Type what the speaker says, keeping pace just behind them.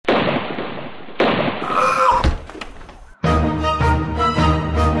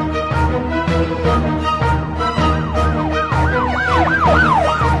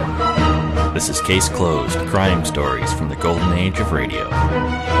This is Case Closed, crime stories from the golden age of radio.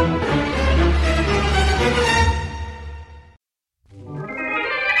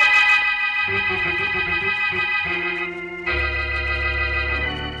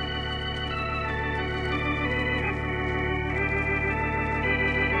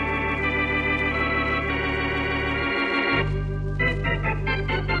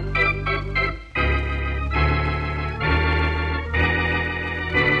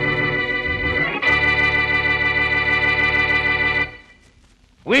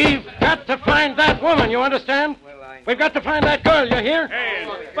 We've got to find that woman, you understand? We've got to find that girl, you hear? Hey,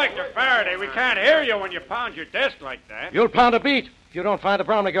 Inspector Faraday, we can't hear you when you pound your desk like that. You'll pound a beat if you don't find the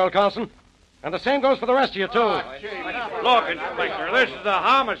Bromley girl, Carlson. And the same goes for the rest of you, too. Look, Inspector, this is the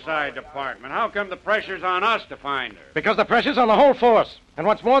homicide department. How come the pressure's on us to find her? Because the pressure's on the whole force. And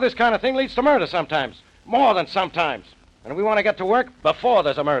what's more, this kind of thing leads to murder sometimes. More than sometimes. And we want to get to work before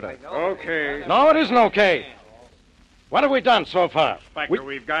there's a murder. Okay. No, it isn't okay. What have we done so far? Inspector,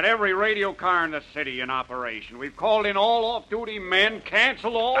 we've got every radio car in the city in operation. We've called in all off-duty men,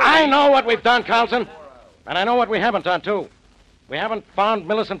 canceled all... I know what we've done, Carlson. And I know what we haven't done, too. We haven't found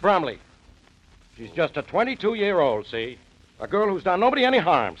Millicent Bromley. She's just a 22-year-old, see? A girl who's done nobody any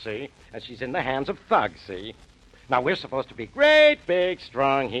harm, see? And she's in the hands of thugs, see? Now, we're supposed to be great, big,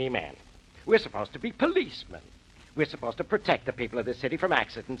 strong he-men. We're supposed to be policemen. We're supposed to protect the people of this city from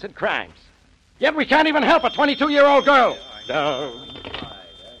accidents and crimes. Yet we can't even help a 22-year-old girl. No.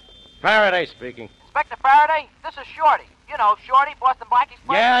 Faraday speaking. Inspector Faraday, this is Shorty. You know, Shorty, Boston Blackie's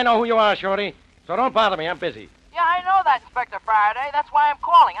friend. Yeah, I know who you are, Shorty. So don't bother me. I'm busy. Yeah, I know that, Inspector Faraday. That's why I'm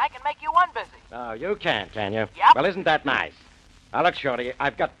calling. I can make you unbusy. Oh, you can you? Yep. Well, isn't that nice? Now, look, Shorty,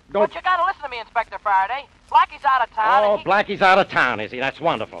 I've got... But you gotta listen to me, Inspector Faraday. Blackie's out of town. Oh, Blackie's out of town, is he? That's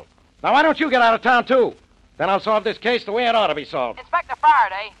wonderful. Now, why don't you get out of town, too? Then I'll solve this case the way it ought to be solved. Inspector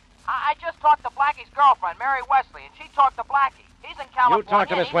Faraday, I just talked to Blackie's girlfriend, Mary Wesley, and she talked to Blackie. He's in California. You talk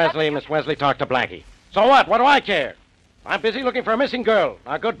to Miss Wesley, and Miss Wesley talked to Blackie. So what? What do I care? I'm busy looking for a missing girl.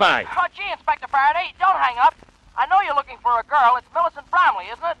 Now, goodbye. Oh, gee, Inspector Faraday, don't hang up. I know you're looking for a girl. It's Millicent Bromley,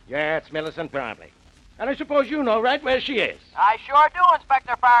 isn't it? Yeah, it's Millicent Bromley. And I suppose you know right where she is. I sure do,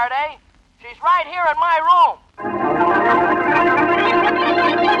 Inspector Faraday. She's right here in my room.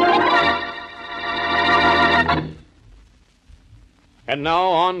 And now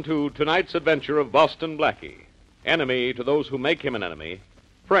on to tonight's adventure of Boston Blackie. Enemy to those who make him an enemy.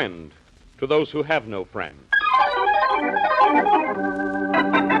 Friend to those who have no friend.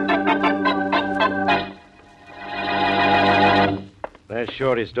 There's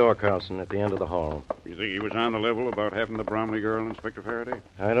Shorty's door, Carlson, at the end of the hall. You think he was on the level about having the Bromley girl, Inspector Faraday?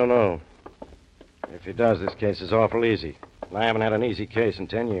 I don't know. If he does, this case is awful easy. I haven't had an easy case in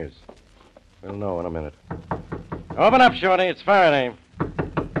 10 years. We'll know in a minute. Open up, Shorty. It's Faraday.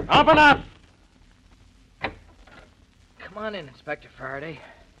 Open up! Come on in, Inspector Faraday.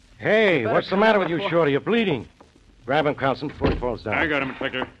 Hey, what's the matter with you, Shorty? You're bleeding. Grab him, Carlson, before he falls down. I got him,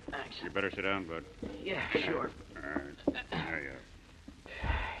 Inspector. Thanks. You better sit down, Bud. Yeah, sure. All right. There you are.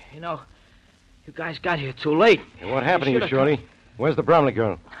 You know, you guys got here too late. Hey, what happened to you, Shorty? Where's the Bromley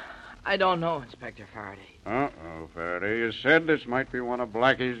girl? I don't know, Inspector Faraday. Uh-oh, Faraday. You said this might be one of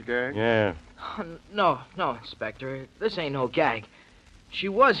Blackie's gags? Yeah. Oh, no, Inspector. This ain't no gag. She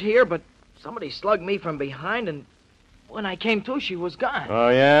was here, but somebody slugged me from behind, and when I came to, she was gone. Oh,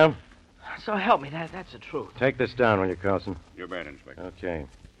 yeah? So help me, that's the truth. Take this down, will you, Carlson? You're bad, Inspector. Okay.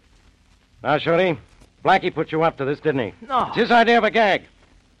 Now, Shorty, Blackie put you up to this, didn't he? No. It's his idea of a gag.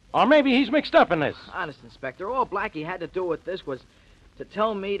 Or maybe he's mixed up in this. Honest, Inspector, all Blackie had to do with this was to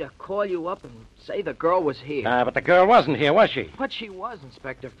tell me to call you up and say the girl was here. But the girl wasn't here, was she? But she was,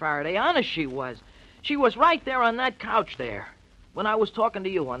 Inspector Faraday. Honest, she was. She was right there on that couch there when I was talking to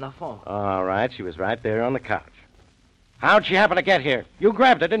you on the phone. All right, she was right there on the couch. How'd she happen to get here? You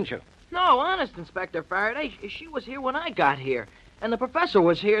grabbed her, didn't you? No, honest, Inspector Faraday. She was here when I got here. And the professor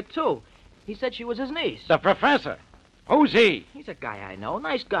was here, too. He said she was his niece. The professor? Who's he? He's a guy I know.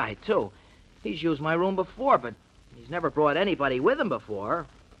 Nice guy, too. He's used my room before, but he's never brought anybody with him before.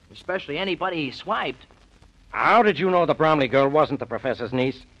 Especially anybody he swiped. How did you know the Bromley girl wasn't the professor's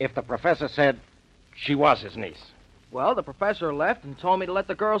niece if the professor said she was his niece? Well, the professor left and told me to let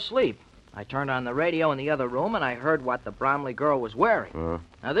the girl sleep. I turned on the radio in the other room, and I heard what the Bromley girl was wearing.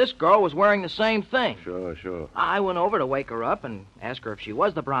 Now, this girl was wearing the same thing. Sure. I went over to wake her up and ask her if she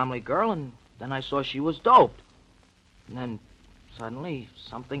was the Bromley girl, and then I saw she was doped. And then, suddenly,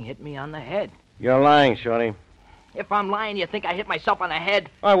 something hit me on the head. You're lying, Shorty. If I'm lying, you think I hit myself on the head?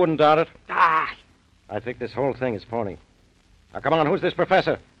 I wouldn't doubt it. Ah! I think this whole thing is phony. Now, come on, who's this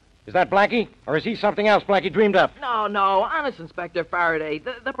professor? Is that Blackie? Or is he something else Blackie dreamed up? No, honest, Inspector Faraday.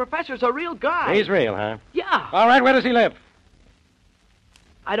 The professor's a real guy. He's real, huh? Yeah. All right, where does he live?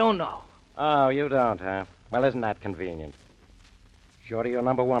 I don't know. Oh, you don't, huh? Well, isn't that convenient? Shorty, you're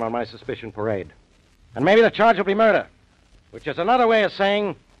number one on my suspicion parade. And maybe the charge will be murder, which is another way of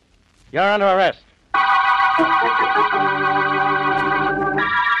saying you're under arrest.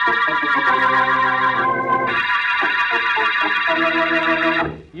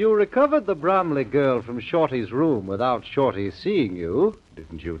 You recovered the Bromley girl from Shorty's room without Shorty seeing you,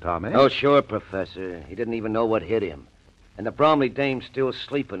 didn't you, Tommy? Oh, sure, Professor. He didn't even know what hit him. And the Bromley dame's still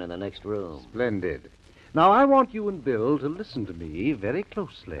sleeping in the next room. Splendid. Now, I want you and Bill to listen to me very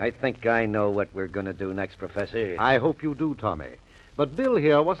closely. I think I know what we're going to do next, Professor. I hope you do, Tommy. But Bill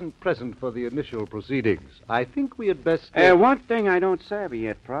here wasn't present for the initial proceedings. I think we had best... One thing I don't savvy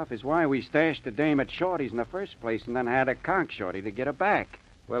yet, Prof, is why we stashed the dame at Shorty's in the first place and then had to conk Shorty to get her back.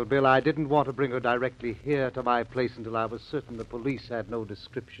 Well, Bill, I didn't want to bring her directly here to my place until I was certain the police had no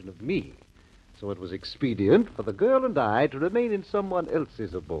description of me. So it was expedient for the girl and I to remain in someone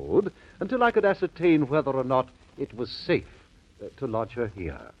else's abode until I could ascertain whether or not it was safe to lodge her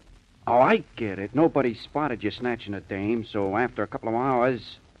here. Oh, I get it. Nobody spotted you snatching a dame, so after a couple of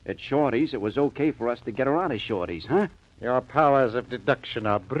hours at Shorty's, it was okay for us to get her out of Shorty's, huh? Your powers of deduction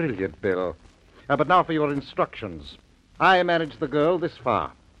are brilliant, Bill. But now for your instructions. I managed the girl this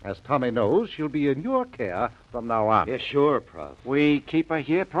far. As Tommy knows, she'll be in your care from now on. Yeah, sure, Prof. We keep her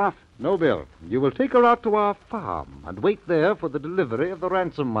here, Prof? No, Bill. You will take her out to our farm and wait there for the delivery of the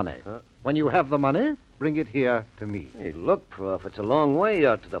ransom money. When you have the money, bring it here to me. Hey, look, Prof, it's a long way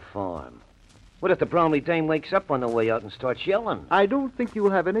out to the farm. What if the Bromley dame wakes up on the way out and starts yelling? I don't think you'll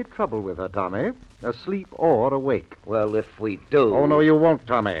have any trouble with her, Tommy, asleep or awake. Well, if we do... Oh, no, you won't,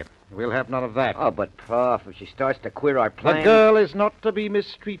 Tommy. We'll have none of that. Oh, but, Prof, if she starts to queer our plan... The girl is not to be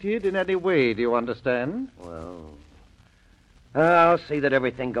mistreated in any way, do you understand? Well, I'll see that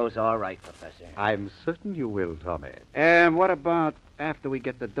everything goes all right, Professor. I'm certain you will, Tommy. And what about after we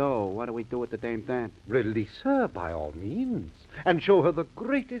get the dough? What do we do with the dame then? Release her, by all means, and show her the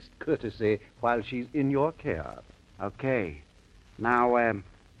greatest courtesy while she's in your care. Okay. Now,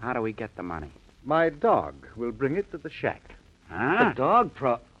 how do we get the money? My dog will bring it to the shack. Huh? The dog,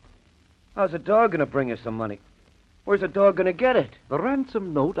 Prof? How's the dog going to bring us some money? Where's the dog going to get it? The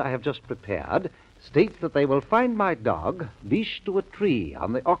ransom note I have just prepared states that they will find my dog leashed to a tree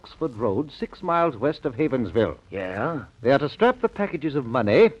on the Oxford Road 6 miles west of Havensville. Yeah? They are to strap the packages of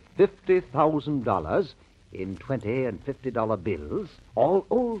money, $50,000, in $20 and $50 bills, all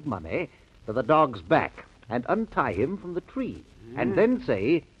old money, to the dog's back and untie him from the tree. And then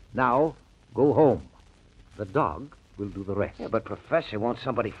say, now, go home. The dog will do the rest. Yeah, but, Professor, won't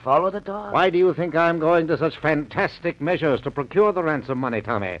somebody follow the dog? Why do you think I'm going to such fantastic measures to procure the ransom money,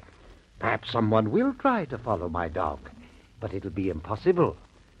 Tommy? Perhaps someone will try to follow my dog, but it'll be impossible.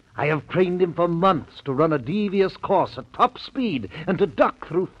 I have trained him for months to run a devious course at top speed and to duck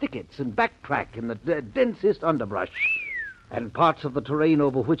through thickets and backtrack in the densest underbrush. And parts of the terrain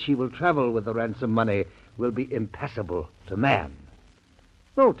over which he will travel with the ransom money will be impassable to man.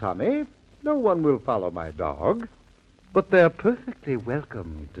 No, Tommy, no one will follow my dog, but they're perfectly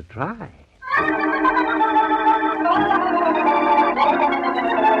welcome to try.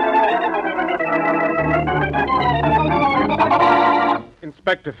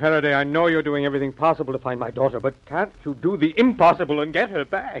 Inspector Faraday, I know you're doing everything possible to find my daughter, but can't you do the impossible and get her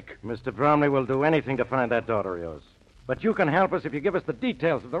back? Mr. Bromley will do anything to find that daughter of yours. But you can help us if you give us the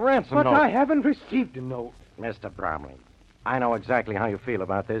details of the ransom But note. I haven't received a note. Mr. Bromley, I know exactly how you feel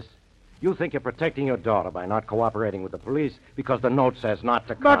about this. You think you're protecting your daughter by not cooperating with the police because the note says not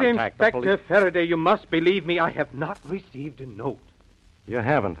to But, contact the Inspector police. Faraday, you must believe me. I have not received a note. You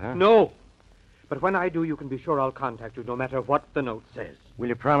haven't, huh? No. But when I do, you can be sure I'll contact you no matter what the note says. Will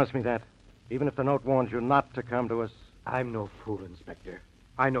you promise me that? Even if the note warns you not to come to us? I'm no fool, Inspector.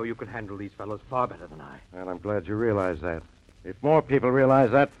 I know you can handle these fellows far better than I. Well, I'm glad you realize that. If more people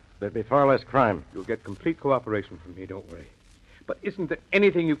realize that, there'd be far less crime. You'll get complete cooperation from me, don't worry. But isn't there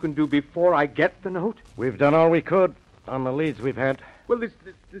anything you can do before I get the note? We've done all we could on the leads we've had. Well, this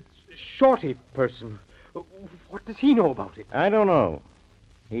Shorty person, what does he know about it? I don't know.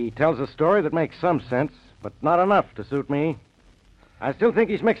 He tells a story that makes some sense, but not enough to suit me. I still think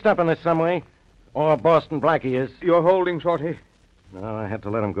he's mixed up in this some way. Or Boston Blackie is. You're holding Shorty? No, I had to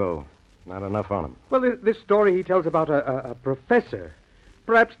let him go. Not enough on him. Well, this story he tells about a professor.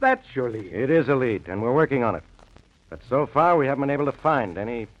 Perhaps that's your lead. It is a lead, and we're working on it. But so far, we haven't been able to find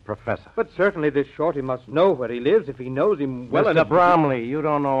any professor. But certainly this Shorty must know where he lives if he knows him well enough. Mr. Bromley, you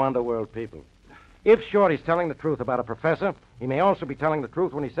don't know underworld people. If Shorty's telling the truth about a professor, he may also be telling the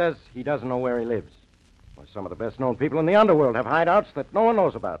truth when he says he doesn't know where he lives. Well, some of the best-known people in the underworld have hideouts that no one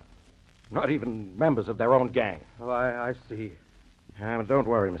knows about. Not even members of their own gang. Oh, I see. But don't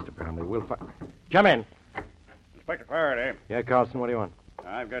worry, Mr. Bromley. We'll find... Come in. Inspector Faraday. Yeah, Carlson, what do you want?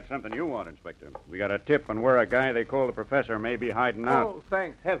 I've got something you want, Inspector. We got a tip on where a guy they call the professor may be hiding out. Oh,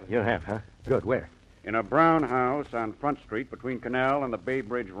 thank heaven. You have, huh? Good. Where? In a brown house on Front Street between Canal and the Bay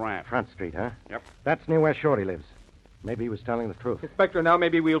Bridge ramp. Front Street, huh? Yep. That's near where Shorty lives. Maybe he was telling the truth. Inspector, now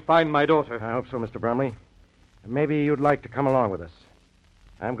maybe we'll find my daughter. I hope so, Mr. Bromley. Maybe you'd like to come along with us.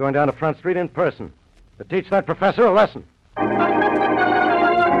 I'm going down to Front Street in person to teach that professor a lesson.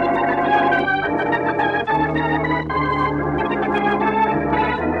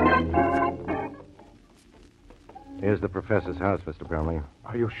 Here's the professor's house, Mr. Bromley.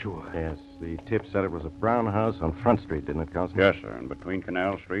 Are you sure? Yes, the tip said it was a brown house on Front Street, didn't it, Carlson? Yes, sir, and between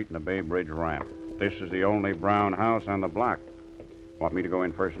Canal Street and the Bay Bridge ramp. This is the only brown house on the block. Want me to go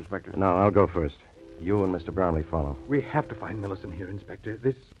in first, Inspector? No, I'll go first. You and Mr. Bromley follow. We have to find Millicent here, Inspector.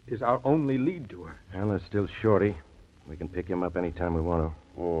 This is our only lead to her. Well, there's still Shorty. We can pick him up any time we want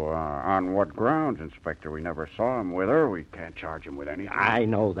to. Oh, on what grounds, Inspector? We never saw him with her. We can't charge him with anything. I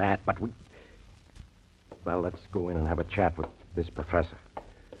know that, but we... Well, let's go in and have a chat with this professor.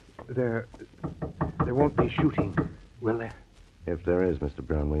 There won't be shooting, will there? If there is, Mr.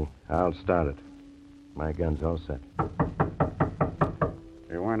 Bromley, I'll start it. My gun's all set.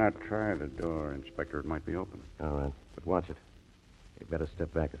 Hey, why not try the door, Inspector? It might be open. All right, but watch it. You'd better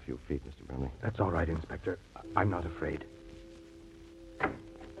step back a few feet, Mr. Bromley. That's all right, Inspector. I'm not afraid.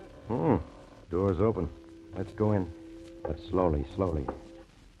 Door's open. Let's go in. But slowly, slowly.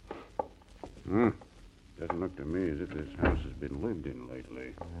 Doesn't look to me as if this house has been lived in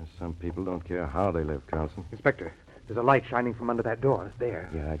lately. Some people don't care how they live, Carlson. Inspector, there's a light shining from under that door. There.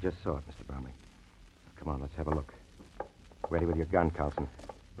 Yeah, I just saw it, Mr. Bromley. Come on, let's have a look. Ready with your gun, Carlson.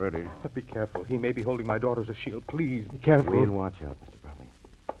 Ready? But be careful. He may be holding my daughter as a shield. Please, be careful. We'll watch out, Mr. Bromley.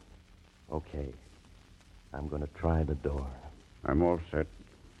 Okay. I'm going to try the door. I'm all set.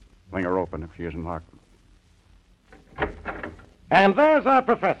 Fling her open if she isn't locked. And there's our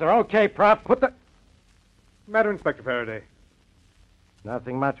professor. Okay, Prop, put the... Matter, Inspector Faraday?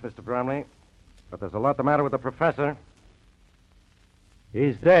 Nothing much, Mr. Bromley. But there's a lot the matter with the professor.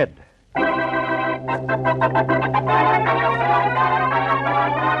 He's dead.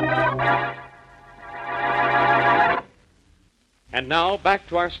 And now, back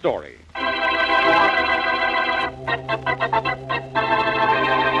to our story.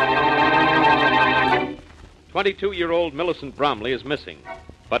 22-year-old Millicent Bromley is missing,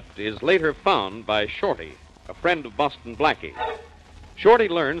 but is later found by Shorty, a friend of Boston Blackie. Shorty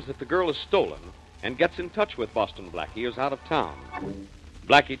learns that the girl is stolen and gets in touch with Boston Blackie, who's out of town.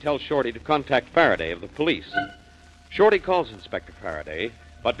 Blackie tells Shorty to contact Faraday of the police. Shorty calls Inspector Faraday,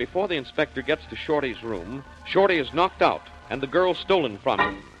 but before the inspector gets to Shorty's room, Shorty is knocked out and the girl stolen from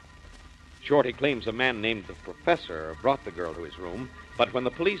him. Shorty claims a man named the Professor brought the girl to his room, but when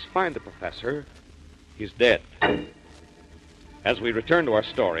the police find the Professor, he's dead. As we return to our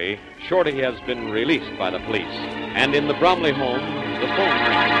story, Shorty has been released by the police, and in the Bromley home, the phone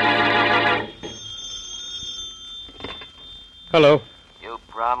rings. Hello. You,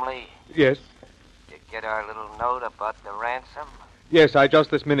 Bromley? Yes. You get our little note about the ransom? Yes, I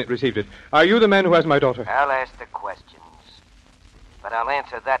just this minute received it. Are you the man who has my daughter? I'll ask the questions. But I'll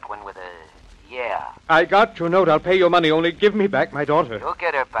answer that one with a yeah. I got your note. I'll pay your money. Only give me back my daughter. You'll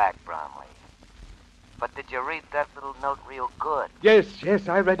get her back, Bromley. But did you read that little note real good? Yes,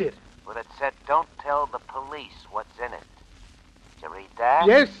 I read it. Well, it said, don't tell the police what's in it. Did you read that?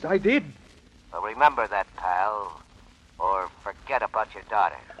 Yes, I did. Well, remember that, pal. Or forget about your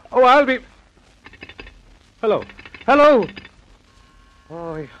daughter. Oh, I'll be... Hello. Hello.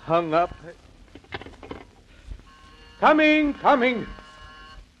 Oh, he hung up. Coming.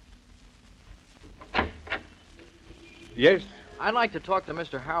 Yes, I'd like to talk to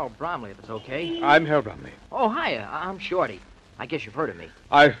Mr. Harold Bromley, if it's okay. I'm Harold Bromley. Oh, hiya. I'm Shorty. I guess you've heard of me.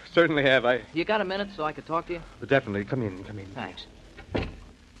 I certainly have. You got a minute so I could talk to you? Definitely. Come in. Thanks.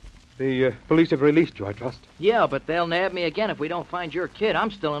 The police have released you, I trust. Yeah, but they'll nab me again if we don't find your kid. I'm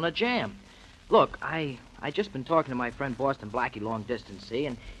still in a jam. Look, I just been talking to my friend Boston Blackie long distance, see,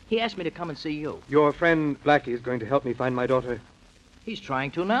 and he asked me to come and see you. Your friend Blackie is going to help me find my daughter. He's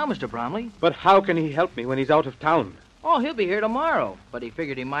trying to now, Mr. Bromley. But how can he help me when he's out of town? Oh, he'll be here tomorrow, but he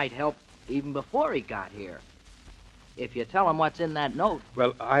figured he might help even before he got here. If you tell him what's in that note.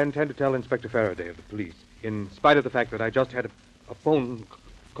 Well, I intend to tell Inspector Faraday of the police, in spite of the fact that I just had a phone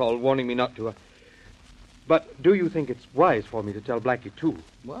call warning me not to. But do you think it's wise for me to tell Blackie, too?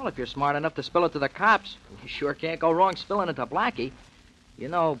 Well, if you're smart enough to spill it to the cops, you sure can't go wrong spilling it to Blackie. You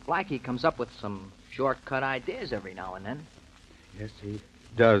know, Blackie comes up with some shortcut ideas every now and then. Yes, he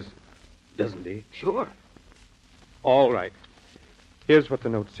does, doesn't he? Sure. All right. Here's what the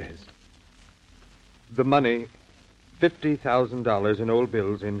note says. The money, $50,000 in old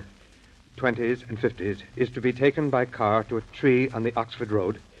bills in 20s and 50s, is to be taken by car to a tree on the Oxford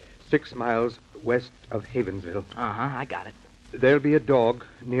Road, 6 miles west of Havensville. Uh-huh, I got it. There'll be a dog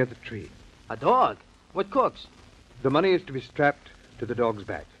near the tree. A dog? What cooks? The money is to be strapped to the dog's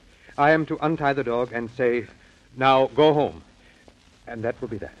back. I am to untie the dog and say, now go home. And that will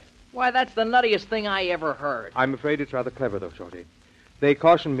be that. Why, that's the nuttiest thing I ever heard. I'm afraid it's rather clever, though, Shorty. They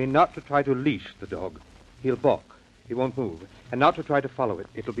caution me not to try to leash the dog. He'll balk. He won't move. And not to try to follow it.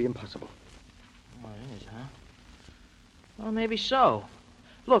 It'll be impossible. Oh, it is, huh? Well, maybe so.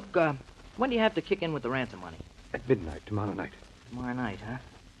 Look, when do you have to kick in with the ransom money? At midnight, tomorrow night. Tomorrow night, huh?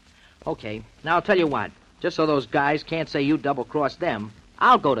 Okay, now I'll tell you what. Just so those guys can't say you double-crossed them,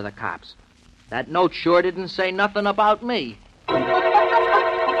 I'll go to the cops. That note sure didn't say nothing about me.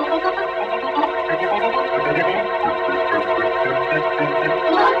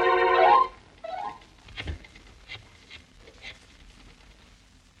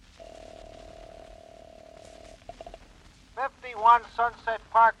 Sunset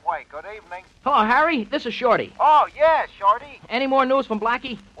Parkway. Good evening. Hello, Harry. This is Shorty. Oh, yeah, Shorty. Any more news from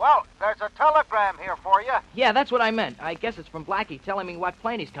Blackie? Well, there's a telegram here for you. Yeah, that's what I meant. I guess it's from Blackie telling me what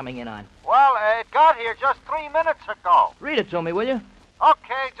plane he's coming in on. Well, it got here just 3 minutes ago. Read it to me, will you?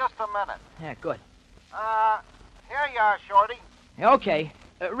 Okay, just a minute. Yeah, good. Here you are, Shorty. Okay.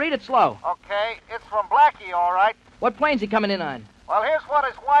 Read it slow. Okay, it's from Blackie, all right. What plane's he coming in on? Well, here's what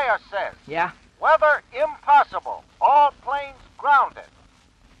his wire says. Yeah? Weather impossible. All planes grounded.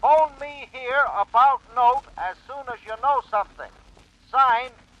 Phone me here about note as soon as you know something.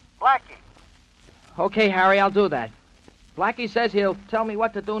 Signed, Blackie. Okay, Harry, I'll do that. Blackie says he'll tell me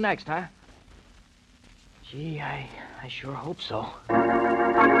what to do next, huh? Gee, I sure hope so.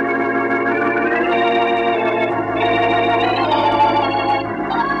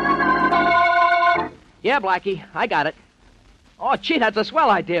 Yeah, Blackie, I got it. Oh, gee, that's a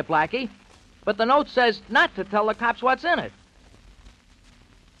swell idea, Blackie. But the note says not to tell the cops what's in it.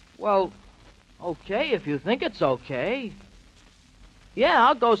 Well, okay, if you think it's okay. Yeah,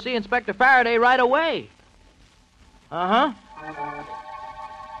 I'll go see Inspector Faraday right away. Uh-huh.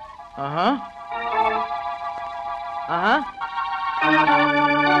 Uh-huh. Uh-huh.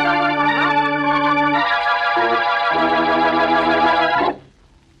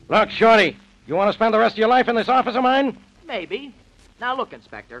 Look, Shorty, you want to spend the rest of your life in this office of mine? Maybe. Now, look,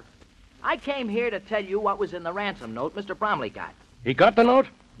 Inspector. I came here to tell you what was in the ransom note Mr. Bromley got. He got the note?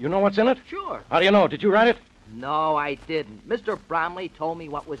 You know what's in it? Sure. How do you know? Did you write it? No, I didn't. Mr. Bromley told me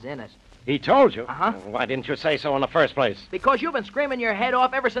what was in it. He told you? Uh-huh. Why didn't you say so in the first place? Because you've been screaming your head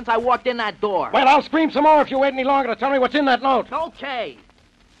off ever since I walked in that door. Well, I'll scream some more if you wait any longer to tell me what's in that note. Okay.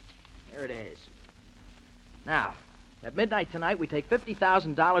 Here it is. Now, at midnight tonight, we take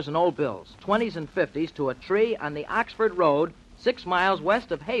 $50,000 in old bills, 20s and 50s, to a tree on the Oxford Road, 6 miles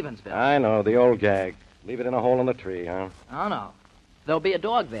west of Havensville. I know, the old gag. Leave it in a hole in the tree, huh? Oh, no. There'll be a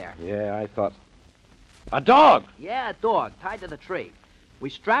dog there. Yeah, I thought. A dog? Yeah, a dog, tied to the tree.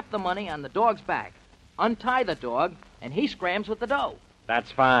 We strap the money on the dog's back, untie the dog, and he scrams with the dough.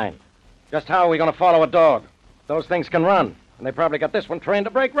 That's fine. Just how are we going to follow a dog? Those things can run, and they probably got this one trained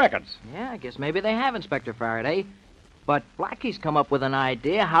to break records. Yeah, I guess maybe they have, Inspector Faraday. But Blackie's come up with an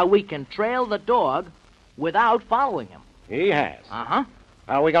idea how we can trail the dog without following him. He has. Uh-huh.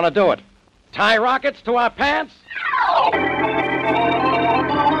 How are we going to do it? Tie rockets to our pants?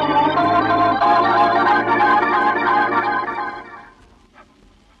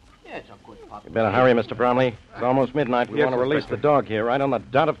 Yeah, it's a good puppy. You better hurry, Mr. Bromley. It's almost midnight. We Yes, want to release Inspector. the dog here right on the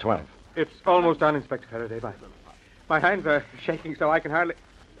dot of 12. It's almost done, Inspector Faraday. My hands are shaking so I can hardly...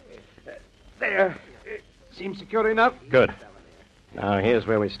 There. It seems secure enough. Good. Now, here's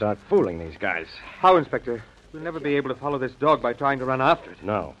where we start fooling these guys. How, Inspector? We'll never be able to follow this dog by trying to run after it.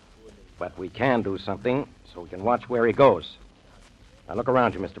 No. But we can do something so we can watch where he goes. Now, look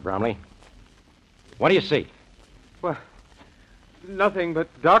around you, Mr. Bromley. What do you see? Well, nothing but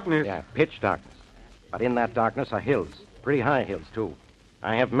darkness. Yeah, pitch darkness. But in that darkness are hills. Pretty high hills, too.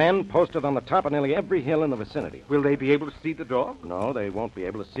 I have men posted on the top of nearly every hill in the vicinity. Will they be able to see the dog? No, they won't be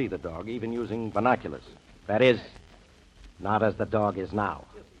able to see the dog, even using binoculars. That is, not as the dog is now.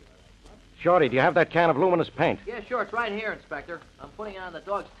 Shorty, do you have that can of luminous paint? Yeah, sure. It's right here, Inspector. I'm putting it on the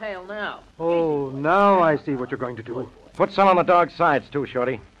dog's tail now. Oh, now I see what you're going to do. Put some on the dog's sides, too,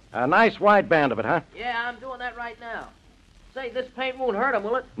 Shorty. A nice wide band of it, huh? Yeah, I'm doing that right now. Say, this paint won't hurt him,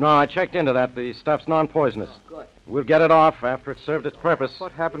 will it? No, I checked into that. The stuff's non-poisonous. Oh, good. We'll get it off after it's served its purpose.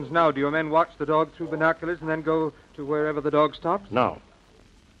 What happens now? Do your men watch the dog through binoculars and then go to wherever the dog stops? No.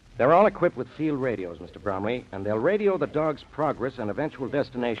 They're all equipped with field radios, Mr. Bromley, and they'll radio the dog's progress and eventual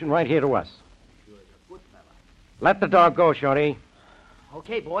destination right here to us. Let the dog go, Shorty.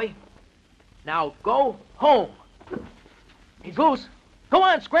 Okay, boy. Now, go home. He's loose. Go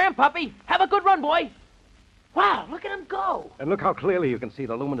on, scram, puppy. Have a good run, boy. Wow, look at him go. And look how clearly you can see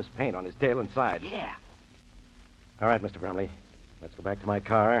the luminous paint on his tail and sides. Yeah. All right, Mr. Bromley. Let's go back to my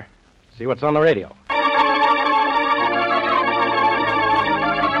car, see what's on the radio.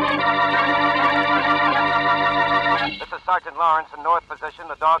 This is Sergeant Lawrence in north position.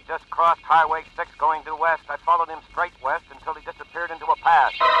 The dog just crossed Highway 6 going due west. I followed him straight west until he disappeared into a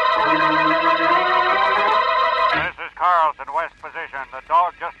pass. This is Carlson, west position. The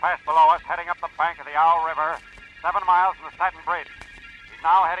dog just passed below us, heading up the bank of the Owl River, 7 miles from the Staten Bridge. He's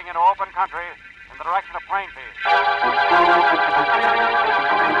now heading into open country in the direction of Plainfield.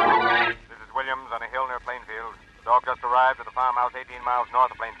 This is Williams on a hill near Plainfield. The dog just arrived at the farmhouse 18 miles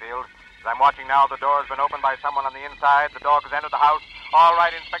north of Plainfield. As I'm watching now, the door has been opened by someone on the inside. The dog has entered the house. All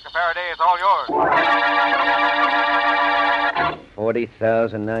right, Inspector Faraday, it's all yours.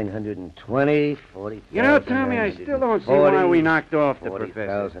 40,920, 40,000. You know, Tommy, I still don't see why we knocked off the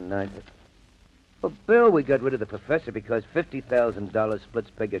professor. 40,900. Well, Bill, we got rid of the professor because $50,000 splits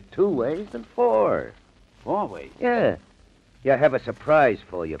bigger 2 ways than 4. 4 ways? Yeah. Yeah, I have a surprise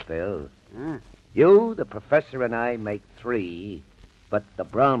for you, Bill. Huh? You, the professor, and I make 3, but the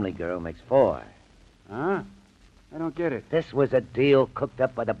Bromley girl makes 4. Huh? I don't get it. This was a deal cooked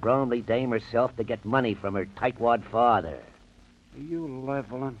up by the Bromley dame herself to get money from her tightwad father. Are you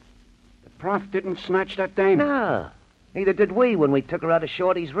leveling? The prof didn't snatch that dame? No. Neither did we when we took her out of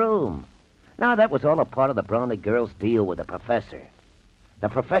Shorty's room. Now, that was all a part of the Bromley girl's deal with the professor. The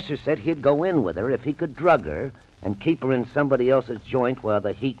professor said he'd go in with her if he could drug her and keep her in somebody else's joint while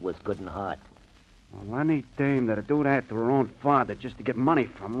the heat was good and hot. Well, any dame that'd do that to her own father just to get money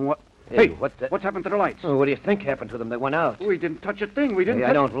from him, what... Hey, what's happened to the lights? Oh, what do you think happened to them? They went out. We didn't touch a thing. We didn't Hey,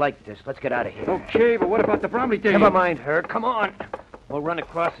 I don't like this. Let's get out of here. Okay, but what about the Bromley dame? Never mind her. Come on. We'll run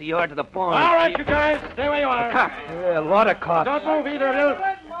across the yard to the barn. All right, you guys, stay where you are. Yeah, a lot of cops. Don't move either, Lil.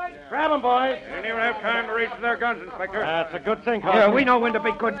 Grab 'em, boys. They didn't even have time to reach for their guns, Inspector. That's a good thing, Yeah, Carlson. we know when to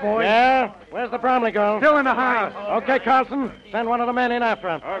be good boys. Yeah? Where's the Bromley girl? Still in the house. Okay, Carlson. Send one of the men in after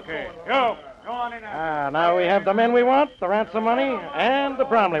him. Okay. Go on in now. Now we have the men we want, the ransom money, and the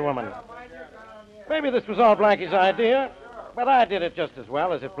Bromley woman. Maybe this was all Blackie's idea, but I did it just as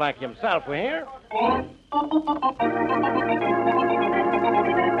well as if Blackie himself were here.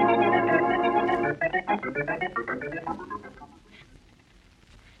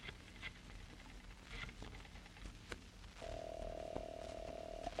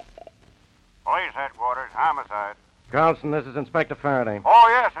 Police headquarters, homicide. Carlson, this is Inspector Faraday. Oh,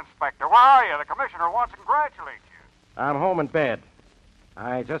 yes, Inspector. Where are you? The commissioner wants to congratulate you. I'm home in bed.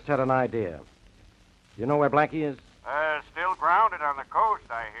 I just had an idea. You know where Blackie is? Still grounded on the coast,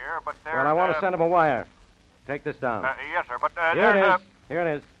 I hear, but there's... Well, I want to send him a wire. Take this down. Yes, sir, but Here there's... it is. Here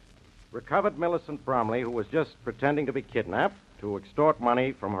it is. Recovered Millicent Bromley, who was just pretending to be kidnapped to extort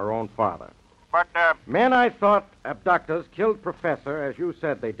money from her own father. But, Men, I thought, abductors killed Professor, as you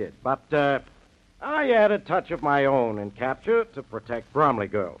said they did. But, I added a touch of my own in capture to protect Bromley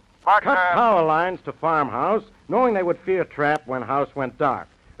girl. But, Cut power lines to farmhouse, knowing they would fear trap when house went dark.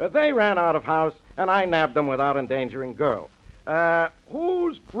 They ran out of house, and I nabbed them without endangering girl.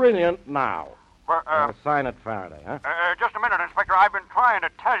 Who's brilliant now? Sign it, Faraday, huh? Just a minute, Inspector. I've been trying to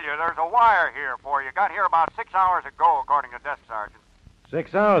tell you there's a wire here for you. Got here about 6 hours ago, according to Desk Sergeant.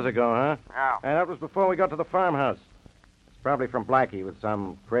 6 hours ago, huh? Yeah. And that was before we got to the farmhouse. It's probably from Blackie with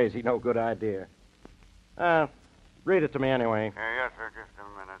some crazy, no-good idea. Read it to me anyway. Yes, sir. Just a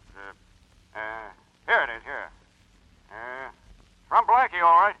minute. Here it is, here. From Blackie,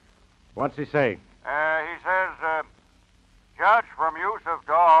 all right. What's he say? He says, judge from use of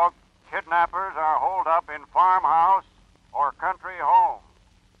dog, kidnappers are holed up in farmhouse or country home.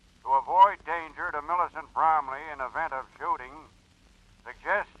 To avoid danger to Millicent Bromley in event of shooting,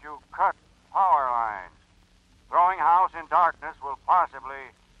 suggest you cut power lines. Throwing house in darkness will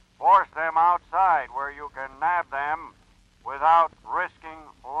possibly force them outside where you can nab them without risking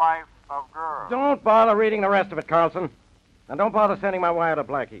life of girl. Don't bother reading the rest of it, Carlson. And don't bother sending my wire to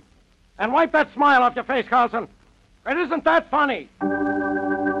Blackie. And wipe that smile off your face, Carlson. It isn't that funny.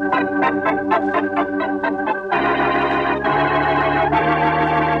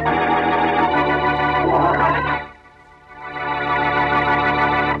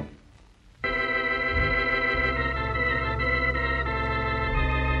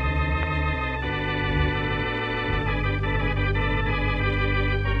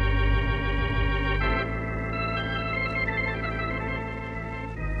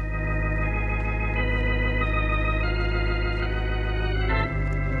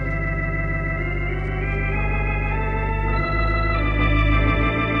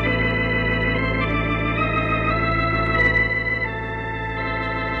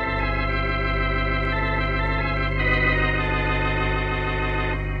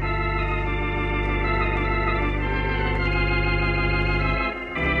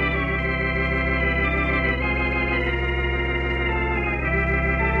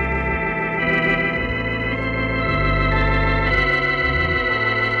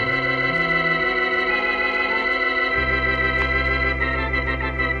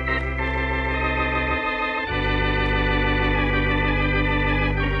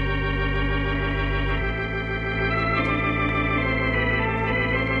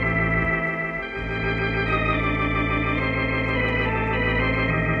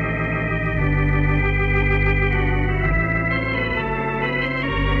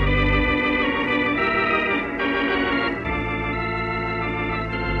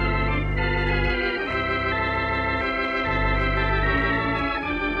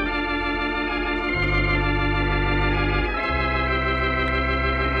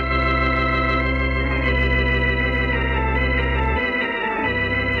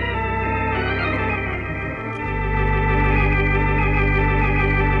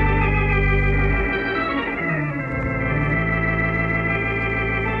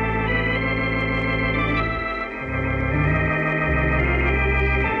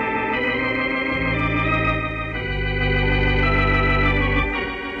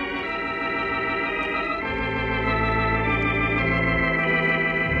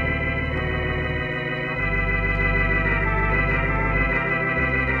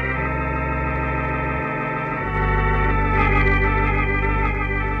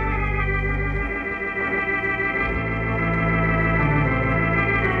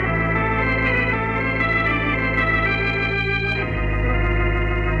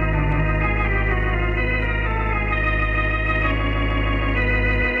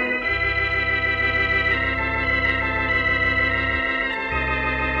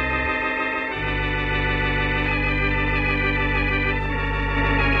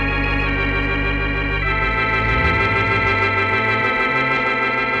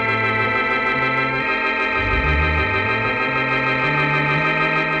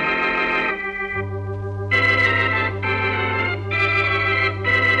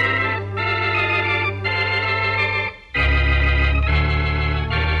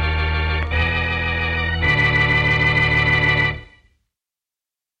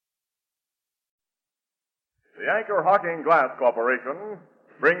 Anchor Hocking Glass Corporation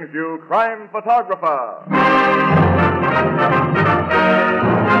brings you Crime Photographer.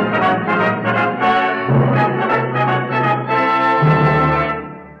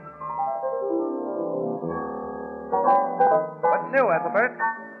 What's new, Ethelbert?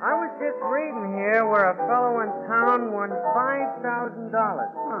 I was just reading here where a fellow in town won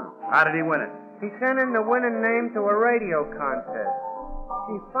 $5,000. How did he win it? He sent in the winning name to a radio contest.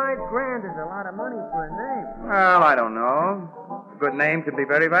 See, $5,000 is a lot of money for a name. Well, I don't know. A good name can be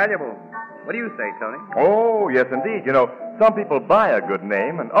very valuable. What do you say, Tony? Oh, yes, indeed. You know, some people buy a good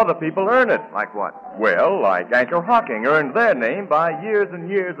name and other people earn it. Like what? Well, like Anchor Hocking earned their name by years and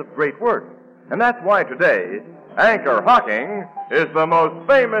years of great work. And that's why today, Anchor Hocking is the most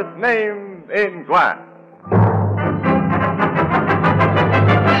famous name in glass.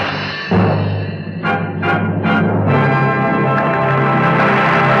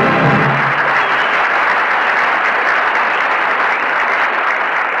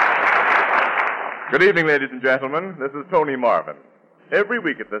 Good evening, ladies and gentlemen. This is Tony Marvin. Every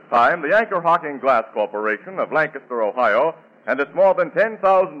week at this time, the Anchor Hocking Glass Corporation of Lancaster, Ohio, and its more than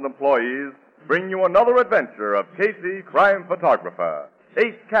 10,000 employees bring you another adventure of Casey, crime photographer,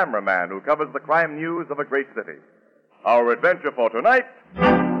 ace cameraman who covers the crime news of a great city. Our adventure for tonight,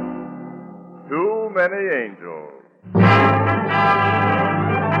 Too Many Angels.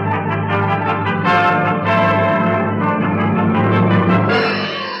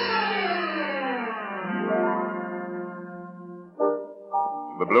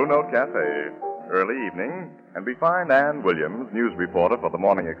 The Blue Note Cafe, early evening, and we find Ann Williams, news reporter for the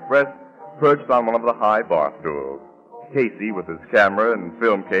Morning Express, perched on one of the high bar stools. Casey, with his camera and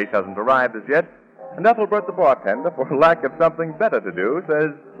film case, hasn't arrived as yet, and Ethelbert, the bartender, for lack of something better to do, says,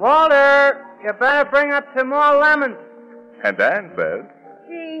 Walter, you better bring up some more lemons. And Ann says,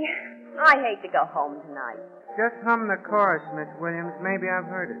 Gee, I hate to go home tonight. Just hum the chorus, Miss Williams. Maybe I've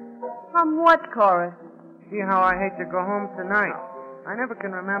heard it. What chorus? See how I hate to go home tonight? I never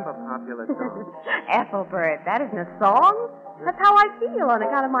can remember popular songs. Ethelbert, that isn't a song. That's how I feel on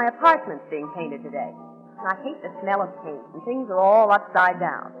account of my apartment being painted today. And I hate the smell of paint, and things are all upside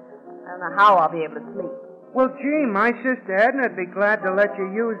down. I don't know how I'll be able to sleep. Well, gee, my sister Edna'd be glad to let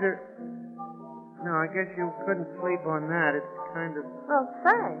you use her. No, I guess you couldn't sleep on that. It's kind of... Oh,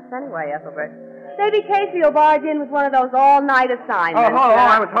 thanks. Anyway, Ethelbert. Maybe Casey will barge in with one of those all-night assignments. Oh,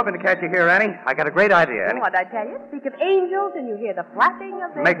 I was hoping to catch you here, Annie. I got a great idea, Annie. What'd I tell you? Speak of angels, and you hear the flapping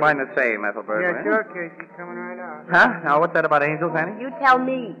of their... Make mine the same, Ethelbert. Yeah, sure, Casey. Coming right out. Huh? Now, what's that about angels, Annie? You tell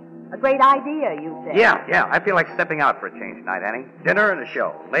me. A great idea, you said. Yeah. I feel like stepping out for a change tonight, Annie. Dinner and a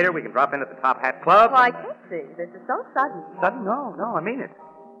show. Later, we can drop in at the Top Hat Club. Why, Casey, this is so sudden. Sudden? No, I mean it.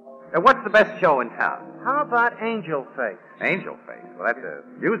 What's the best show in town? How about Angel Face? Angel Face? Well, that's a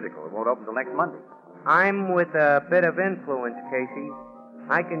musical. It won't open till next Monday. I'm with a bit of influence, Casey.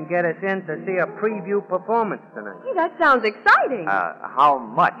 I can get us in to see a preview performance tonight. Gee, that sounds exciting. How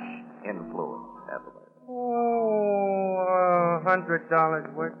much influence, Ethelbert? Oh,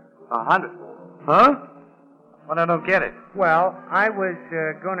 $100 worth. 100? Huh? Well, I don't get it. Well, I was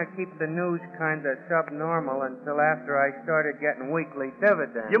going to keep the news kind of subnormal until after I started getting weekly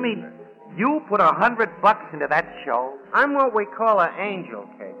dividends. You mean you put $100 into that show? I'm what we call an angel,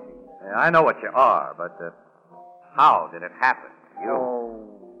 Casey. Yeah, I know what you are, but how did it happen? Oh,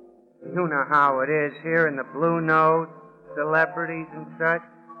 you know how it is here in the Blue Note, celebrities and such.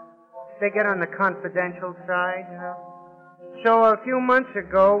 They get on the confidential side, you know. So a few months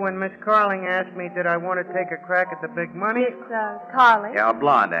ago, when Miss Carling asked me did I want to take a crack at the big money... Miss Carling? Yeah, a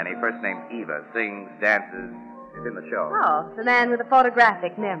blonde, Annie. First name's Eva. Sings, dances, is in the show. Oh, the man with a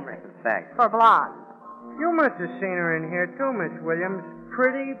photographic memory. Thanks. For blonde. You must have seen her in here, too, Miss Williams.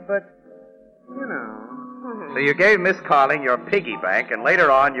 Pretty, but, you know... So you gave Miss Carling your piggy bank, and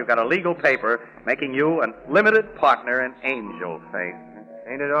later on you got a legal paper making you a limited partner in Angel Face.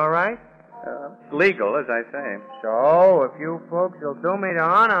 Ain't it all right? Legal, as I say. So, if you folks will do me the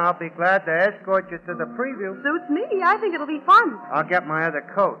honor, I'll be glad to escort you to the preview. Suits me. I think it'll be fun. I'll get my other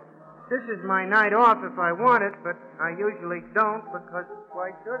coat. This is my night off if I want it, but I usually don't because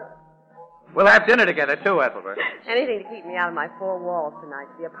why should I? We'll have dinner together, too, Ethelbert. Anything to keep me out of my four walls tonight.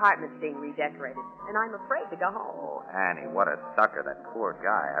 The apartment's being redecorated, and I'm afraid to go home. Oh, Annie, what a sucker, that poor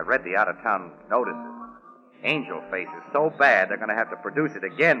guy. I read the out-of-town notices. Angel Face is so bad they're going to have to produce it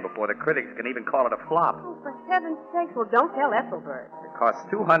again before the critics can even call it a flop. Oh, for heaven's sake, well, don't tell Ethelbert. It cost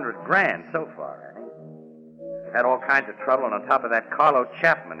 $200,000 so far, Annie. Had all kinds of trouble, and on top of that, Carlo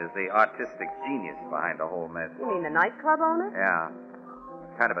Chapman is the artistic genius behind the whole mess. You mean the nightclub owner? Yeah.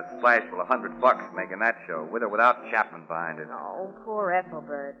 Kind of a splash for $100 making that show, with or without Chapman behind it. Oh, poor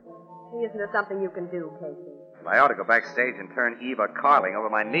Ethelbert. Isn't there something you can do, Casey? I ought to go backstage and turn Eva Carling over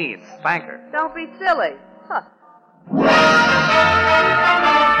my knee and spank her. Don't be silly. Huh.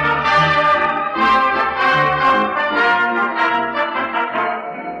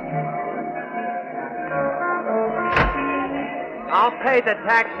 I'll pay the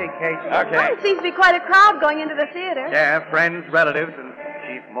taxi, Casey. Well, Okay. it seems to be quite a crowd going into the theater. Yeah, friends, relatives, and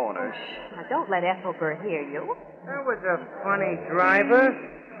chief mourners. Now, don't let Ethelbert hear you. That was a funny driver.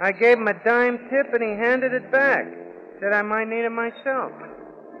 I gave him a dime tip and he handed it back. Said I might need it myself.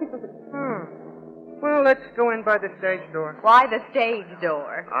 Well, let's go in by the stage door. Why the stage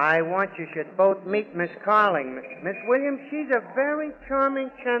door? I want you should both meet Miss Carling. Miss Williams, she's a very charming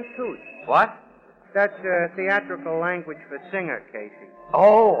chanteuse. What? That's theatrical language for singer, Casey.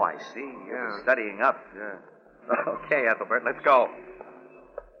 Oh, I see. You're studying up. Yeah. Okay, Ethelbert, let's go.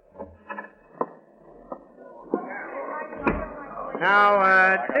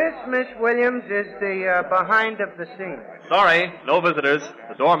 Now, this, Miss Williams, is the behind of the scene. Sorry, no visitors.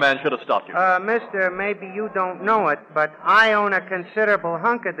 The doorman should have stopped you. Mister, maybe you don't know it, but I own a considerable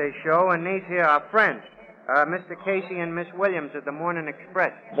hunk of this show, and these here are friends. Mr. Casey and Miss Williams of the Morning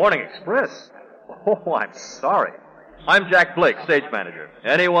Express. Morning Express? Oh, I'm sorry. I'm Jack Blake, stage manager.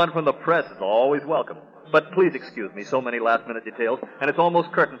 Anyone from the press is always welcome. But please excuse me, so many last-minute details, and it's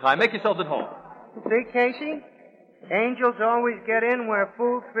almost curtain time. Make yourselves at home. See, Casey? Angels always get in where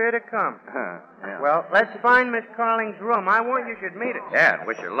fools fear to come. Yeah. Well, let's find Miss Carling's room. I want you should meet it. Yeah, and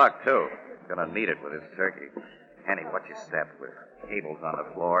wish her luck, too. Gonna need it with this turkey. Annie, watch your step with cables on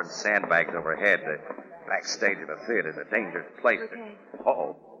the floor and sandbags overhead. The backstage of the theater's a dangerous place. Okay.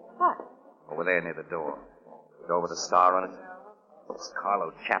 Uh-oh. What? Over there near the door. The door with a star on it. It's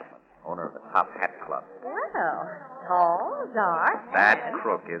Carlo Chapman, owner of the Top Hat Club. Well, tall, dark. That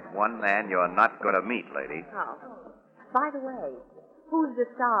crook is one man you're not going to meet, lady. Oh. By the way, who's the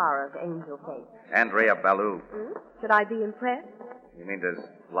star of Angel Face? Andrea Ballou. Should I be impressed? You mean, does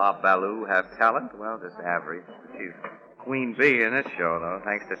La Ballou have talent? Well, just average. She's queen bee in this show, though,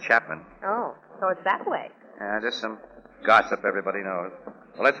 thanks to Chapman. Oh, so it's that way. Yeah, just some gossip everybody knows.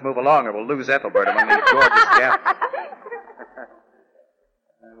 Well, let's move along or we'll lose Ethelbert among these gorgeous gals.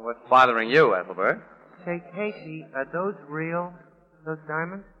 What's bothering you, Ethelbert? Say, Casey, are those real, those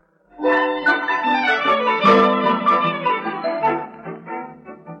diamonds?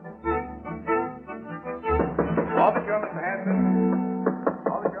 Overture, Mr. Hanson.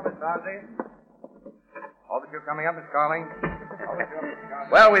 Overture, Miss Bosley. Overture coming up, Miss Carling.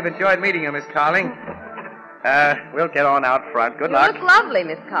 Well, we've enjoyed meeting you, Miss Carling. We'll get on out front. Good luck. You look lovely,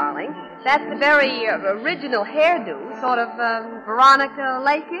 Miss Carling. That's the very original hairdo, sort of Veronica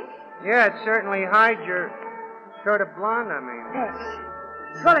Lake-ish. Yeah, it certainly hides your sort of blonde, I mean. Yes.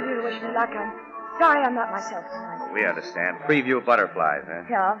 It's one of you to wish me luck. I'm sorry I'm not myself tonight. We understand. Preview butterflies, huh?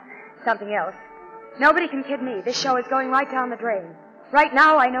 Yeah, something else. Nobody can kid me. This show is going right down the drain. Right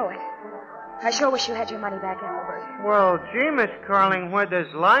now, I know it. I sure wish you had your money back, Ethelbert. Well, gee, Miss Carling, where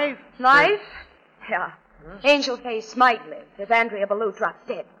there's life... Life? Yeah. Angel Face might live if Andrea Ballou drops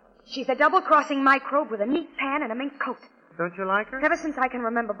dead. She's a double-crossing microbe with a neat pan and a mink coat. Don't you like her? Ever since I can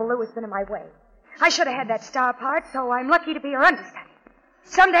remember, Ballou has been in my way. I should have had that star part, so I'm lucky to be her understudy.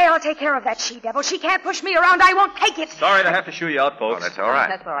 Someday I'll take care of that she-devil. She can't push me around. I won't take it. Sorry to have to shoo you out, folks. Oh, that's all right.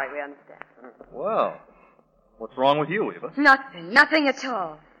 That's all right, we understand. Well, what's wrong with you, Eva? Nothing at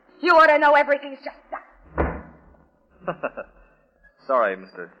all. You ought to know everything's just Sorry,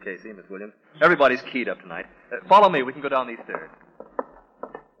 Mr. Casey, Miss Williams. Everybody's keyed up tonight. Follow me. We can go down these stairs.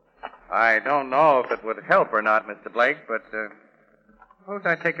 I don't know if it would help or not, Mr. Blake, but suppose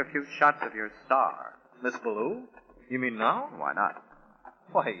I take a few shots of your star. Miss Ballou? You mean now? Why not?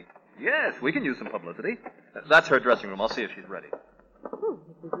 Why, yes, we can use some publicity. That's her dressing room. I'll see if she's ready.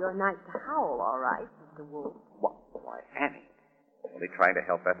 This is your night to howl, all right, Mr. Wolf. What? Why, Annie. Only trying to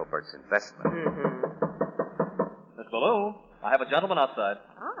help Ethelbert's investment. Miss Ballou, I have a gentleman outside.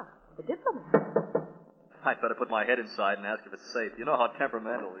 Ah, the diplomat. I'd better put my head inside and ask if it's safe. You know how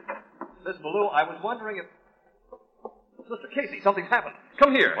temperamental he is. Miss Ballou, I was wondering if... Mr. Casey, something's happened.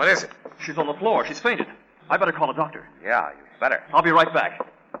 Come here. What is it? She's on the floor. She's fainted. I better call a doctor. Yeah, you better. I'll be right back.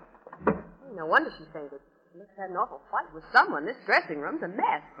 No wonder she fainted. She must have had an awful fight with someone. This dressing room's a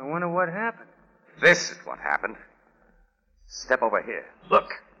mess. I wonder what happened. This is what happened. Step over here.